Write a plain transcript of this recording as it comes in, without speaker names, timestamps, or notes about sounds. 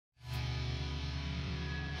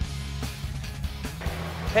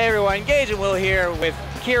Hey everyone, Gage and Will here with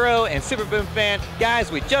Kero and SuPeRbOoMfAn.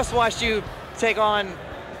 Guys, we just watched you take on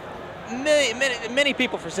many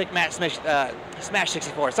people for Smash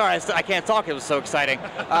 64. Sorry, I can't talk, it was so exciting.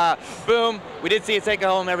 Boom, we did see you take it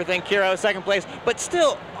home and everything. Kero, second place, but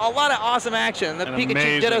still a lot of awesome action. The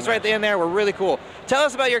Pikachu Dittos right in there were really cool. Tell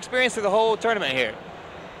us about your experience through the whole tournament here.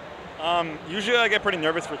 Usually I get pretty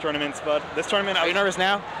nervous for tournaments, but this tournament... Are you nervous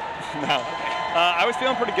now? No. I was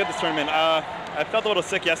feeling pretty good this tournament. I felt a little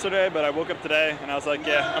sick yesterday, but I woke up today and I was like,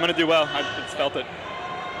 yeah, I'm going to do well. I just felt it.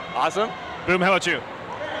 Awesome. Boom, how about you?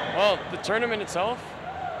 Well, the tournament itself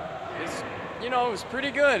is, you know, it was pretty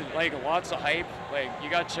good. Like, lots of hype. Like, you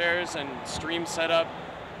got chairs and stream set up.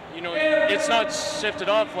 You know, it's not shifted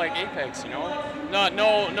off like Apex, you know? No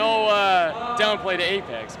downplay to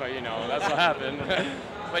Apex, but, you know, that's what happened.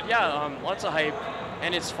 But yeah, lots of hype.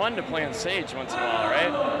 And it's fun to play on stage once in a while,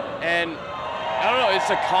 right? And I don't know, it's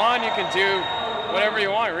a con, you can do whatever you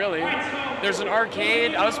want, really. There's an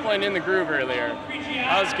arcade. I was playing In the Groove earlier.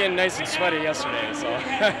 I was getting nice and sweaty yesterday, so.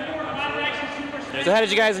 So how did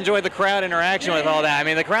you guys enjoy the crowd interaction with all that? I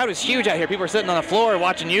mean, the crowd was huge out here. People were sitting on the floor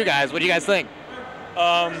watching you guys. What do you guys think?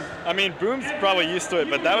 I mean, Boom's probably used to it,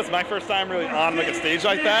 but that was my first time really on like a stage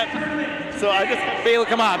like that. So I just...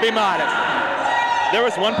 Come on, be modest. There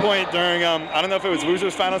was one point during, I don't know if it was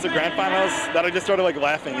losers finals or grand finals, that I just started like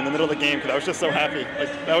laughing in the middle of the game because I was just so happy. Like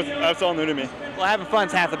that was all new to me. Well, having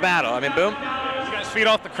fun's half the battle. I mean, Boom. You guys feed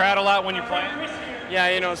off the crowd a lot when you're playing? Yeah,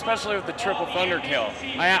 you know, especially with the triple thunder kill.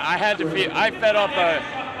 I had to feed. I fed off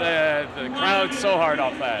the crowd so hard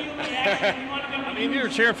off that. I mean, you were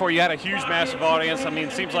cheering for. You had a huge, massive audience. I mean,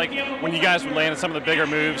 it seems like when you guys were landing some of the bigger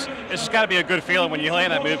moves, it's just got to be a good feeling when you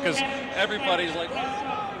land that move because everybody's like.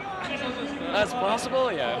 That's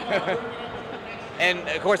possible, yeah. And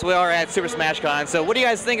of course, we are at Super Smash Con. So, what do you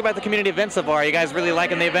guys think about the community event so far? Are you guys really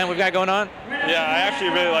liking the event we've got going on? Yeah, I actually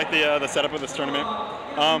really like the setup of this tournament.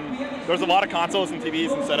 There's a lot of consoles and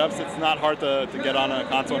TVs and setups. It's not hard to get on a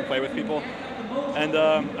console and play with people. And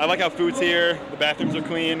I like how food's here. The bathrooms are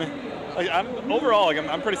clean. Like, overall,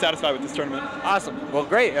 I'm pretty satisfied with this tournament. Awesome. Well,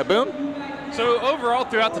 great. Boom. So overall,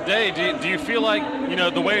 throughout the day, do you feel like, you know,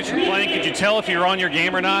 the way that you're playing, could you tell if you're on your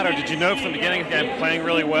game or not, or did you know from the beginning that playing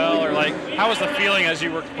really well, or like, how was the feeling as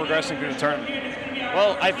you were progressing through the tournament?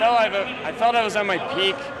 Well, I felt I was at my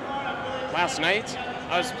peak last night.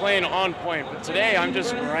 I was playing on point, but today I'm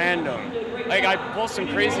just random. Like, I pull some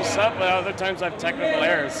crazy stuff, but other times I have technical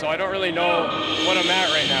errors, so I don't really know what I'm at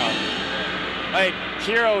right now. Like,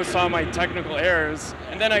 Kero saw my technical errors,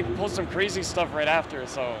 and then I pulled some crazy stuff right after,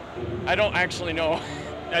 so I don't actually know.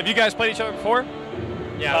 Have you guys played each other before?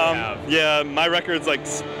 Yeah, we have. Yeah, my record's like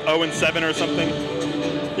 0-7 or something.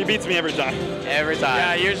 He beats me every time. Every time.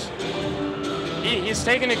 Yeah, he's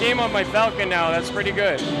taking a game on my Falcon now. That's pretty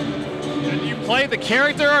good. Do you play the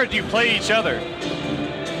character, or do you play each other?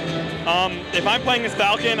 If I'm playing this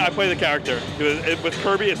Falcon, I play the character. With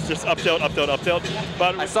Kirby, it's just up tilt, up tilt, up tilt.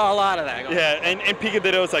 But I saw a lot of that. Yeah, and Pika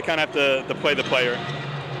Dittos, I kind of have to play the player.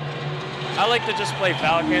 I like to just play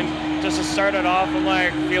Falcon, just to start it off and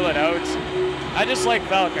like feel it out. I just like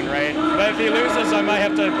Falcon, right? But if he loses, I might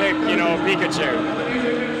have to pick, you know,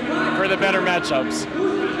 Pikachu for the better matchups.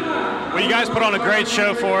 Well, you guys put on a great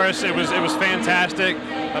show for us. It was fantastic.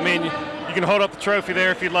 I mean, you can hold up the trophy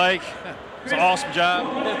there if you'd like. It's an awesome job.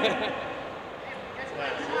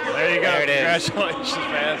 There you go. There it is. Congratulations,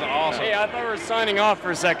 man. That's awesome. Hey, I thought we were signing off for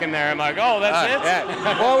a second there. I'm like, oh, that's it?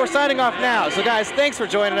 Yeah. Well, we're signing off now. So, guys, thanks for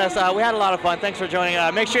joining us. We had a lot of fun. Thanks for joining.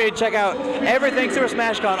 Make sure you check out everything Super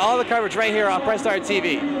Smash Con, all the coverage right here on Press Start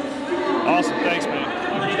TV. Awesome. Thanks, man.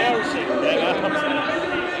 Thanks,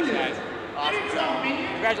 guys. Awesome stuff.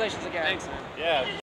 Congratulations again. Thanks, man. Yeah.